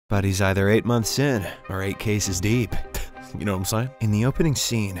but he's either 8 months in or 8 cases deep. You know what I'm saying? In the opening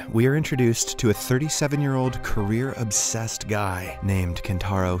scene, we are introduced to a 37-year-old career-obsessed guy named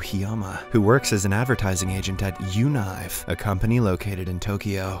Kentaro Hiyama, who works as an advertising agent at Unive, a company located in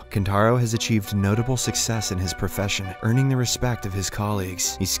Tokyo. Kentaro has achieved notable success in his profession, earning the respect of his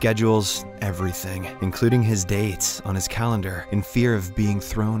colleagues. He schedules everything, including his dates, on his calendar, in fear of being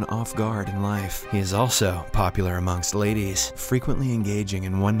thrown off guard in life. He is also popular amongst ladies, frequently engaging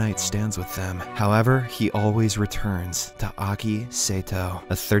in one-night stands with them. However, he always returns to Aki Sato,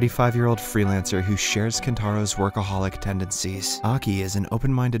 a 35-year-old freelancer who shares Kentaro's workaholic tendencies. Aki is an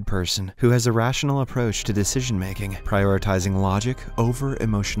open-minded person who has a rational approach to decision-making, prioritizing logic over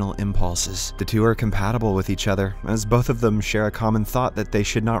emotional impulses. The two are compatible with each other, as both of them share a common thought that they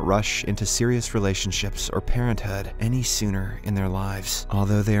should not rush into serious relationships or parenthood any sooner in their lives.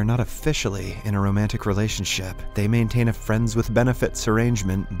 Although they are not officially in a romantic relationship, they maintain a friends with benefits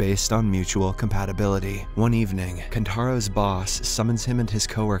arrangement based on mutual compatibility. One evening, Kentaro's boss summons him and his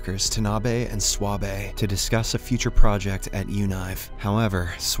coworkers Tanabe and Swabe to discuss a future project at Unive.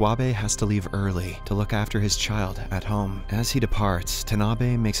 However, Swabe has to leave early to look after his child at home. As he departs,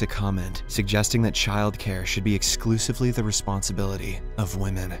 Tanabe makes a comment suggesting that childcare should be exclusively the responsibility of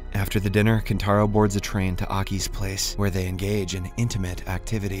women. After the dinner, Kentaro boards a train to Aki's place, where they engage in intimate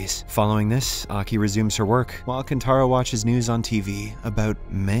activities. Following this, Aki resumes her work, while Kentaro watches news on TV about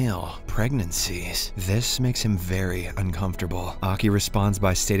male pregnancies. This makes him very uncomfortable. Aki responds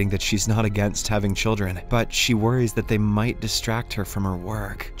by stating that she's not against having children, but she worries that they might distract her from her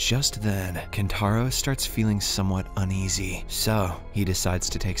work. Just then, Kentaro starts feeling somewhat uneasy, so he decides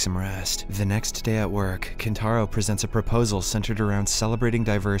to take some rest. The next day at work, Kentaro presents a proposal centered around celebrating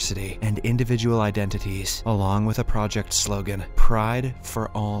diversity and individual identities, along with a project slogan, "Pride for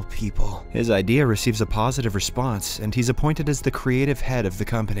all people." His idea receives a positive response, and he's appointed as the creative head of the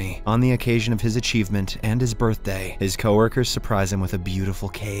company. On the occasion of his achievement and his birthday, his coworkers surprise him with a beautiful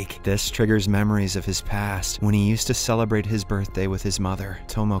cake. This triggers memories of his past, when he used to celebrate his birthday with his mother,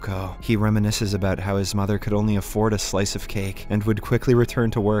 Tomoko. He reminisces about how his mother could only afford a slice of cake and would quickly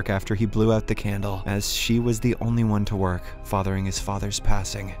return to work after he blew out the candle, as she was the only one to work, following his father's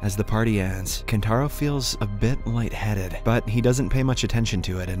passing. As the party ends, Kentaro feels a bit lightheaded, but he doesn't pay much attention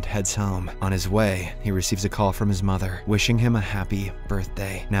to it and heads home. On his way, he receives a call from his mother, wishing him a happy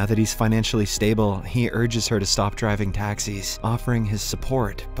birthday. Now that he's financially stable, he urges her to stop driving taxis, offering his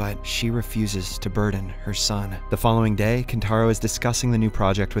support, but she refuses to burden her son. The following day, Kentaro is discussing the new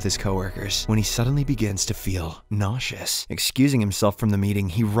project with his coworkers when he suddenly begins to feel nauseous. Excusing himself from the meeting,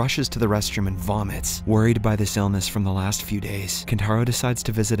 he rushes to the restroom and vomits. Worried by this illness from the last few days, Kentaro decides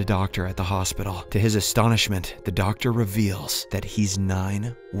to visit a doctor at the hospital. To his astonishment, the doctor reveals that he's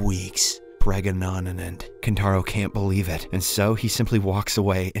 9 weeks pregnant. Kentaro can't believe it, and so he simply walks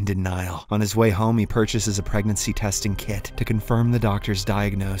away in denial. On his way home, he purchases a pregnancy testing kit to confirm the doctor's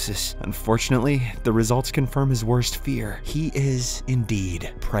diagnosis. Unfortunately, the results confirm his worst fear. He is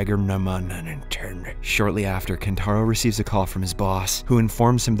indeed pregnant. Shortly after, Kentaro receives a call from his boss, who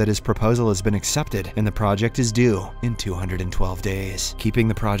informs him that his proposal has been accepted and the project is due in 212 days. Keeping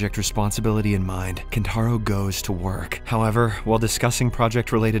the project responsibility in mind, Kentaro goes to work. However, while discussing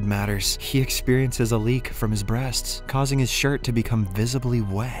project-related matters, he experiences a leak from his breasts, causing his shirt to become visibly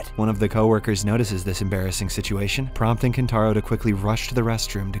wet. One of the coworkers notices this embarrassing situation, prompting Kentaro to quickly rush to the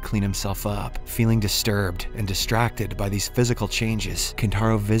restroom to clean himself up. Feeling disturbed and distracted by these physical changes,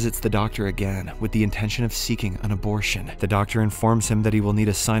 Kentaro visits the doctor again with the intention of seeking an abortion. The doctor informs him that he will need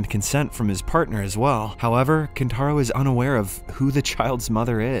a signed consent from his partner as well. However, Kentaro is unaware of who the child's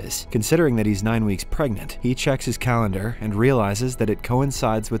mother is. Considering that he's 9 weeks pregnant, he checks his calendar and realizes that it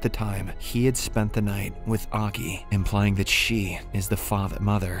coincides with the time he had spent the night with Aki, implying that she is the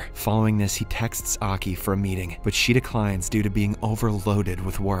mother. Following this, he texts Aki for a meeting, but she declines due to being overloaded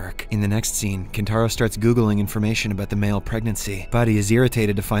with work. In the next scene, Kentaro starts Googling information about the male pregnancy, but he is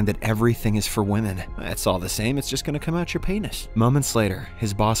irritated to find that everything is for women. It's all the same, it's just gonna come out your penis. Moments later,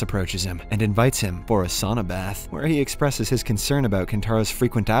 his boss approaches him and invites him for a sauna bath, where he expresses his concern about Kentaro's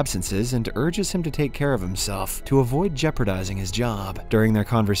frequent absences and urges him to take care of himself to avoid jeopardizing his job. During their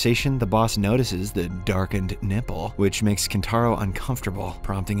conversation, the boss notices the darkened nipple, which makes Kentaro uncomfortable,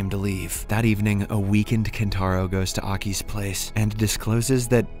 prompting him to leave. That evening, a weakened Kentaro goes to Aki's place and discloses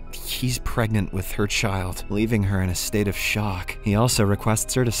that he's pregnant with her child, leaving her in a state of shock. He also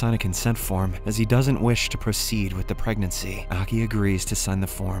requests her to sign a consent form, as he doesn't wish to proceed with the pregnancy. Aki agrees to sign the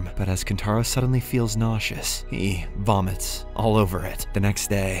form, but as Kentaro suddenly feels nauseous, he vomits all over it. The next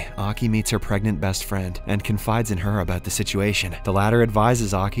day, Aki meets her pregnant best friend and confides in her about the situation. The latter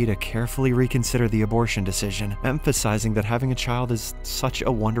advises Aki to carefully reconsider the abortion decision, emphasizing that having a child is such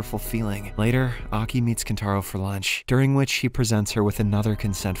a wonderful feeling. Later, Aki meets Kentaro for lunch, during which he presents her with another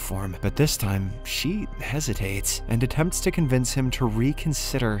consent form, but this time, she hesitates and attempts to convince him to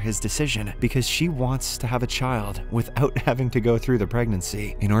reconsider his decision because she wants to have a child without having to go through the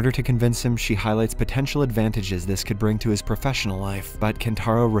pregnancy. In order to convince him, she highlights potential advantages this could bring to his professional life, but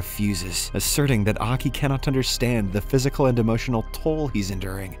Kentaro refuses, asserting that Aki cannot understand the physical and emotional toll he's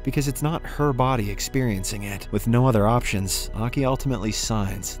enduring because it's not her body experiencing it. With no other options, Aki ultimately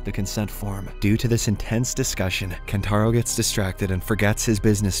signs the consent form. Due to this intense discussion, Kentaro gets distracted and forgets his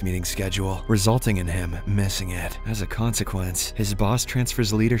business meeting schedule, resulting in him missing it. As a consequence, his boss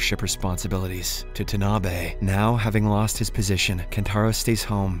transfers leadership responsibilities to Tanabe. Now, having lost his position, Kentaro stays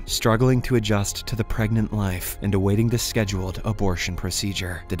home, struggling to adjust to the pregnant life and awaiting the scheduled abortion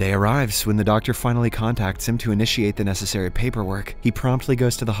procedure. The day arrives when the doctor finally contacts him to initiate the necessary paperwork. He promptly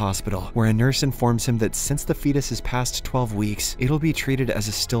goes to the hospital, where a nurse informs him that since the fetus is past 12 weeks, it'll be treated as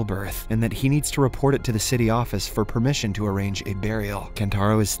a stillbirth, and that he needs to report it to the city office for permission to arrange a burial.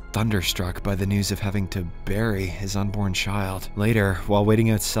 Kentaro is thunderstruck by the news of having to bury his unborn child. Later, while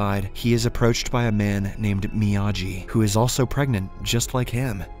waiting outside, he is approached by a man named Miyagi, who is also pregnant just like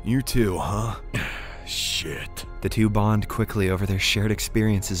him. You too, huh? Shit. The two bond quickly over their shared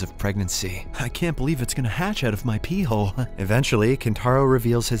experiences of pregnancy. I can't believe it's gonna hatch out of my pee hole. Eventually, Kentaro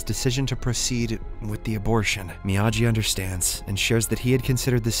reveals his decision to proceed with the abortion. Miyagi understands and shares that he had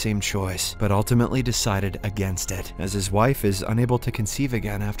considered the same choice, but ultimately decided against it, as his wife is unable to conceive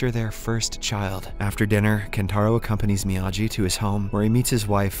again after their first child. After dinner, Kentaro accompanies Miyagi to his home, where he meets his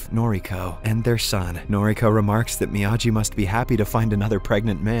wife, Noriko, and their son. Noriko remarks that Miyagi must be happy to find another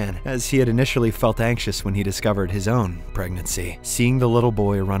pregnant man, as he had initially felt anxious when he discovered his own pregnancy. Seeing the little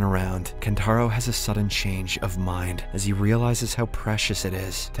boy run around, Kentaro has a sudden change of mind as he realizes how precious it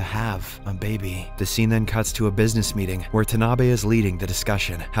is to have a baby. The scene then cuts to a business meeting where Tanabe is leading the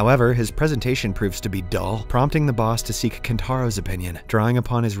discussion. However, his presentation proves to be dull, prompting the boss to seek Kentaro's opinion. Drawing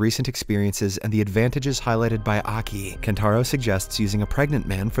upon his recent experiences and the advantages highlighted by Aki, Kentaro suggests using a pregnant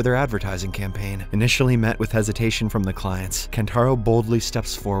man for their advertising campaign. Initially met with hesitation from the clients, Kentaro boldly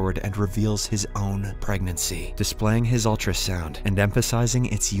steps forward and reveals his own pregnancy, displaying his ultrasound and emphasizing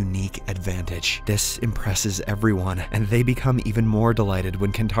its unique advantage. This impresses everyone, and they become even more delighted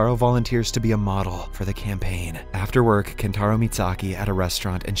when Kentaro volunteers to be a model for the campaign. After work, Kentaro meets Aki at a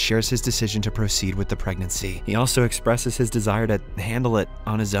restaurant and shares his decision to proceed with the pregnancy. He also expresses his desire to handle it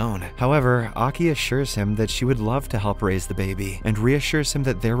on his own. However, Aki assures him that she would love to help raise the baby, and reassures him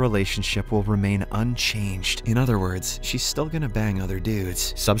that their relationship will remain unchanged. In other words, she's still gonna bang other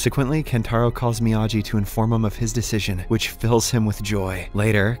dudes. Subsequently, Kentaro calls Miyagi to inform him of his decision, which fills him with joy.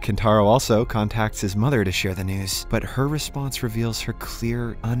 Later, Kentaro also contacts his mother to share the news, but her response reveals her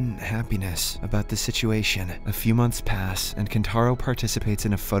clear unhappiness about the situation. A few months pass, and Kentaro participates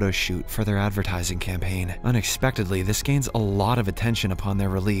in a photo shoot for their advertising campaign. Unexpectedly, this gains a lot of attention upon their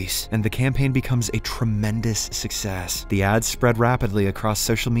release, and the campaign becomes a tremendous success. The ads spread rapidly across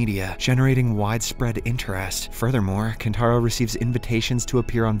social media, generating widespread interest. Furthermore, Kentaro receives invitations to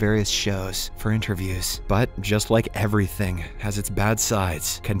appear on various shows for interviews. But just like everything has its bad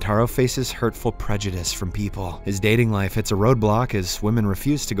sides, Kentaro faces hurtful prejudice from people. His dating life hits a roadblock as women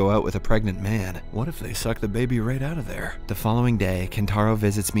refuse to go out with a pregnant man. What if they suck the baby right out of there? The following day, Kentaro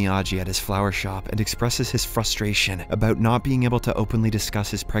visits Miyagi at his flower shop and expresses his frustration about not being able to openly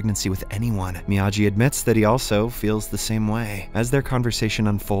discuss his pregnancy with anyone. Miyagi admits that he also feels the same way. As their conversation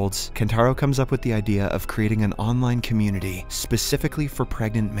unfolds, Kentaro comes up with the idea of creating an online community specifically for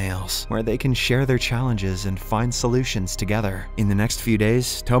pregnant males, where they can share their challenges and find solutions together. In the next few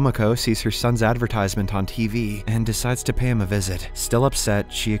days, Tomoko sees her son's advertisement on TV and decides to pay him a visit. Still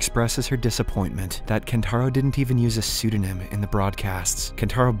upset, she expresses her disappointment that Kentaro didn't even use a pseudonym in the broadcasts.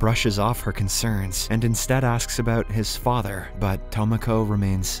 Kentaro brushes off her concerns and instead asks about his father, but Tomoko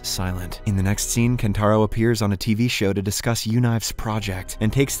remains silent. In the next scene, Kentaro appears on a TV show to discuss Unife's project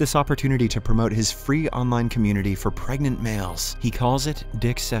and takes this opportunity to promote his free online community for pregnant males. He calls it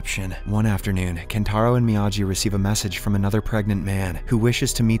Dickception. One afternoon, afternoon, Kentaro and Miyagi receive a message from another pregnant man who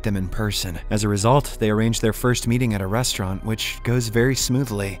wishes to meet them in person. As a result, they arrange their first meeting at a restaurant, which goes very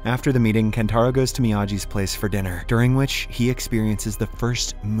smoothly. After the meeting, Kentaro goes to Miyagi's place for dinner, during which he experiences the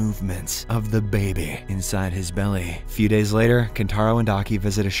first movements of the baby inside his belly. A few days later, Kentaro and Aki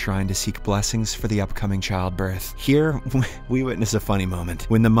visit a shrine to seek blessings for the upcoming childbirth. Here, we witness a funny moment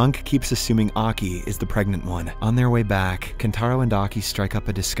when the monk keeps assuming Aki is the pregnant one. On their way back, Kentaro and Aki strike up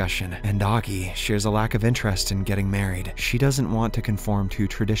a discussion, and Aki shares a lack of interest in getting married. She doesn't want to conform to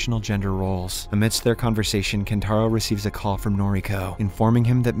traditional gender roles. Amidst their conversation, Kentaro receives a call from Noriko, informing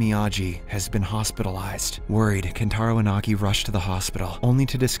him that Miyagi has been hospitalized. Worried, Kentaro and Aki rush to the hospital, only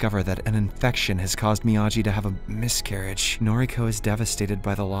to discover that an infection has caused Miyagi to have a miscarriage. Noriko is devastated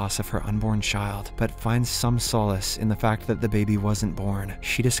by the loss of her unborn child, but finds some solace in the fact that the baby wasn't born.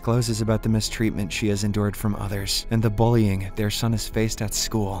 She discloses about the mistreatment she has endured from others, and the bullying their son has faced at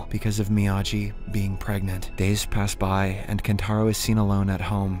school because of Miyagi being pregnant. Days pass by, and Kentaro is seen alone at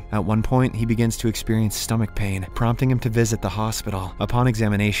home. At one point, he begins to experience stomach pain, prompting him to visit the hospital. Upon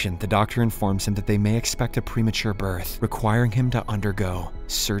examination, the doctor informs him that they may expect a premature birth, requiring him to undergo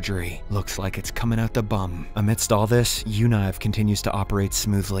surgery. Looks like it's coming out the bum. Amidst all this, Unive continues to operate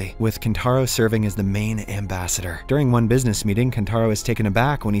smoothly, with Kentaro serving as the main ambassador. During one business meeting, Kentaro is taken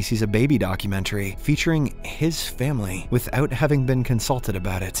aback when he sees a baby documentary featuring his family without having been consulted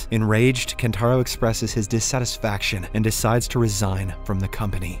about it. Enraged, Kentaro expresses his dissatisfaction and decides to resign from the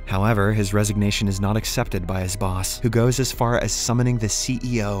company. However, his resignation is not accepted by his boss, who goes as far as summoning the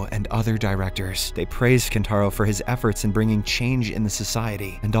CEO and other directors. They praise Kentaro for his efforts in bringing change in the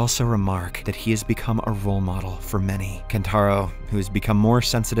society, and also remark that he has become a role model for many. Kentaro, who has become more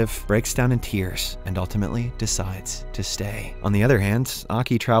sensitive, breaks down in tears and ultimately decides to stay. On the other hand,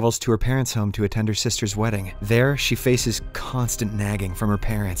 Aki travels to her parents' home to attend her sister's wedding. There, she faces constant nagging from her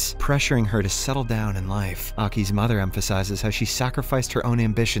parents, pressuring her to settle down in life. Aki's mother emphasizes how she sacrificed her own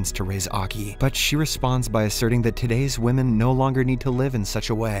ambitions to raise Aki, but she responds by asserting that today's women no longer need to live in such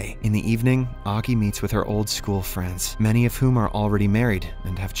a way. In the evening, Aki meets with her old school friends, many of whom are already married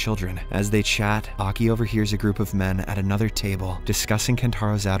and have children. As they chat, Aki overhears a group of men at another table discussing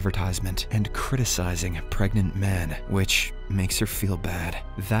Kentaro's advertisement and criticizing pregnant men, which makes her feel bad.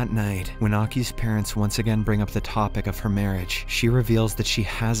 That night, when Aki's parents once again bring up the topic of her marriage, she reveals that she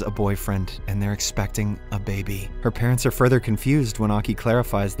has a boyfriend and they're expecting a baby. Her parents are further confused when Aki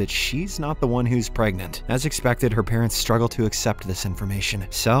clarifies that she's not the one who's pregnant. As expected, her parents struggle to accept this information,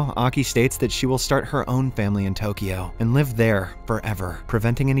 so Aki states that she will start her own family in Tokyo and live there forever,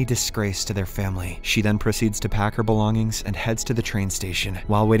 preventing any disgrace to their family. She then proceeds to pack her belongings and heads to the train station.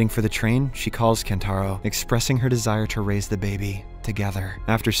 While waiting for the train, she calls Kentaro, expressing her desire to raise the baby together.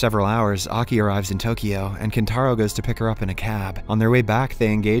 After several hours, Aki arrives in Tokyo, and Kentaro goes to pick her up in a cab. On their way back,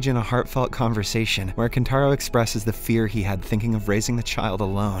 they engage in a heartfelt conversation where Kentaro expresses the fear he had thinking of raising the child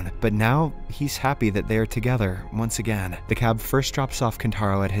alone, but now he's happy that they are together once again. The cab first drops off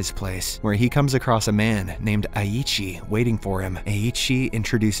Kentaro at his place, where he comes across a man named Aichi waiting for him. Aichi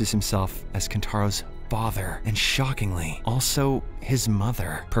introduces himself as Kentaro's father, and shockingly, also his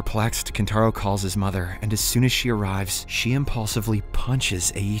mother. Perplexed, Kentaro calls his mother, and as soon as she arrives, she impulsively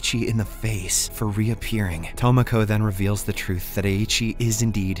punches Aichi in the face for reappearing. Tomoko then reveals the truth that Aichi is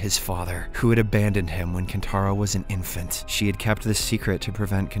indeed his father, who had abandoned him when Kentaro was an infant. She had kept this secret to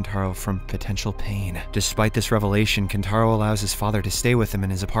prevent Kentaro from potential pain. Despite this revelation, Kentaro allows his father to stay with him in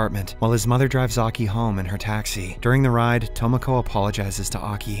his apartment, while his mother drives Aki home in her taxi. During the ride, Tomoko apologizes to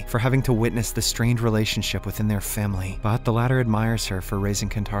Aki for having to witness the strained relationship within their family, but the latter admires her for raising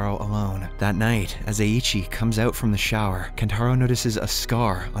Kentaro alone. That night, as Aichi comes out from the shower, Kentaro notices a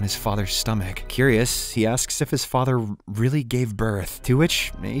scar on his father's stomach. Curious, he asks if his father really gave birth, to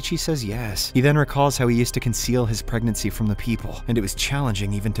which Aichi says yes. He then recalls how he used to conceal his pregnancy from the people, and it was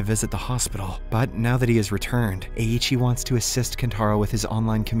challenging even to visit the hospital. But now that he has returned, Aichi wants to assist Kentaro with his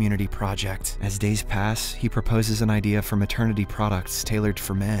online community project. As days pass, he proposes an idea for maternity products tailored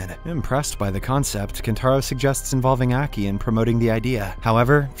for men. Impressed by the concept, Kentaro suggests involving Aki in promoting the idea.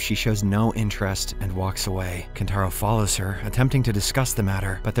 However, she shows no interest and walks away. Kentaro follows her, attempting to discuss the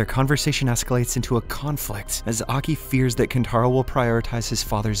matter, but their conversation escalates into a conflict as Aki fears that Kentaro will prioritize his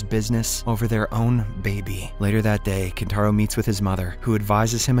father's business over their own baby. Later that day, Kentaro meets with his mother, who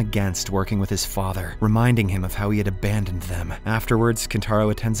advises him against working with his father, reminding him of how he had abandoned them. Afterwards,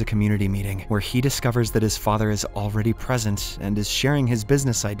 Kentaro attends a community meeting where he discovers that his father is already present and is sharing his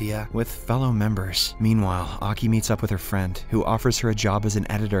business idea with fellow members. years. Meanwhile, Aki meets up with her friend, who offers her a job as an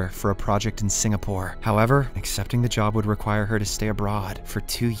editor for a project in Singapore. However, accepting the job would require her to stay abroad for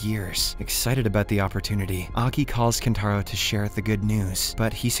 2 years. Excited about the opportunity, Aki calls Kentaro to share the good news,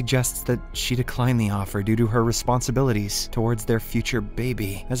 but he suggests that she decline the offer due to her responsibilities towards their future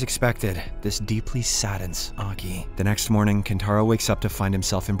baby. As expected, this deeply saddens Aki. The next morning, Kentaro wakes up to find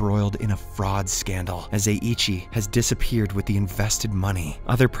himself embroiled in a fraud scandal, as Eiichi has disappeared with the invested money.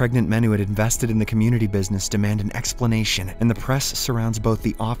 Other pregnant men who had invested in the community business demand an explanation, and the press surrounds both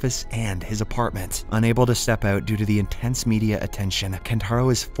the office and his apartment. Unable to step out due to the intense media attention,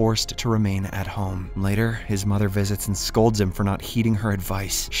 Kentaro is forced to remain at home. Later, his mother visits and scolds him for not heeding her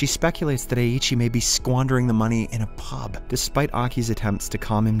advice. She speculates that Eiichi may be squandering the money in a pub. Despite Aki's attempts to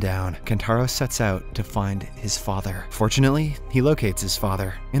calm him down, Kentaro sets out to find his father. Fortunately, he locates his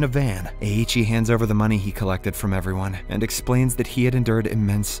father in a van. Eiichi hands over the money he collected from everyone and explains that he had endured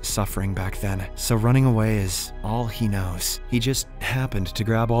immense suffering back then, so running away is all he knows. He just happened to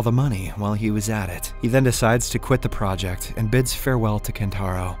grab all the money while he was at it. He then decides to quit the project and bids farewell to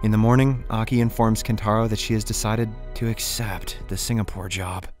Kentaro. In the morning, Aki informs Kentaro that she has decided to accept the Singapore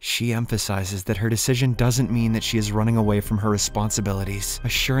job. She emphasizes that her decision doesn't mean that she is running away from her responsibilities,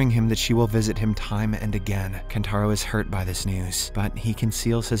 assuring him that she will visit him time and again. Kentaro is hurt by this news, but he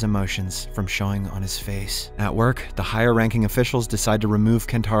conceals his emotions from showing on his face. At work, the higher-ranking officials decide to remove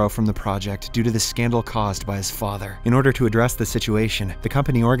Kentaro from the project due to the scandal caused by his father. In order to address the situation, the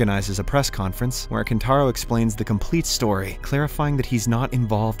company organizes a press conference where Kentaro explains the complete story, clarifying that he's not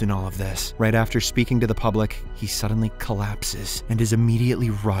involved in all of this. Right after speaking to the public, he suddenly collapses and is immediately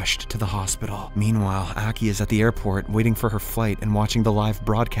rushed to the hospital. Meanwhile, Aki is at the airport waiting for her flight and watching the live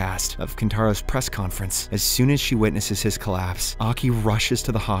broadcast of Kentaro's press conference. As soon as she witnesses his collapse, Aki rushes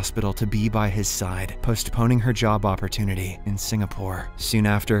to the hospital to be by his side, postponing her job opportunity in Singapore. Soon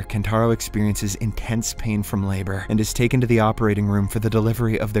after, Kentaro experiences intense pain from labor and is taken to the operating room for the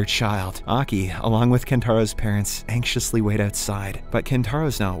delivery of their child. Aki, along with Kentaro's parents, anxiously wait outside, but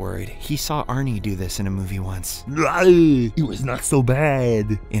Kentaro's not worried. He saw Arnie do this in a movie once. It was not so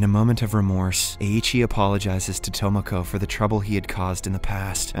bad. In a moment of remorse, Eiichi apologizes to Tomoko for the trouble he had caused in the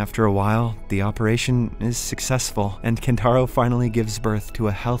past. After a while, the operation is successful, and Kentaro finally gives birth to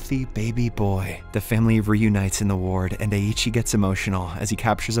a healthy baby boy. The family reunites in the ward, and Eiichi gets emotional as he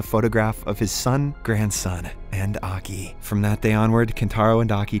captures a photograph of his son, grandson, and Aki. From that day onward, Kentaro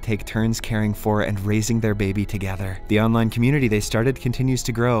and Aki take turns caring for and raising their baby together. The online community they started continues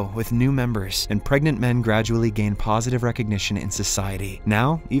to grow, with new members, and pregnant men gradually gain positive recognition in society.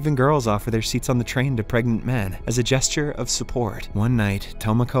 Now, even girls offer their seats on the train to pregnant men as a gesture of support. One night,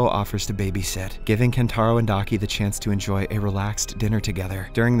 Tomoko offers to babysit, giving Kentaro and Aki the chance to enjoy a relaxed dinner together.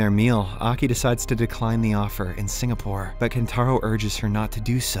 During their meal, Aki decides to decline the offer in Singapore, but Kentaro urges her not to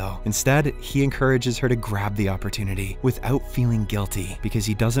do so. Instead, he encourages her to grab the opportunity without feeling guilty, because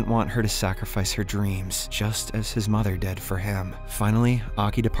he doesn't want her to sacrifice her dreams, just as his mother did for him. Finally,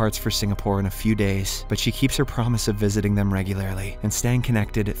 Aki departs for Singapore in a few days, but she keeps her promise of visiting them regularly and staying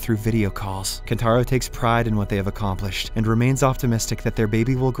connected through video calls. Kentaro takes pride in what they have accomplished and remains optimistic that their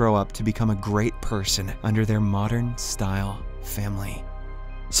baby will grow up to become a great person under their modern-style family.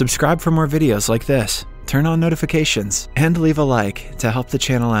 Subscribe for more videos like this, turn on notifications, and leave a like to help the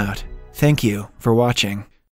channel out. Thank you for watching.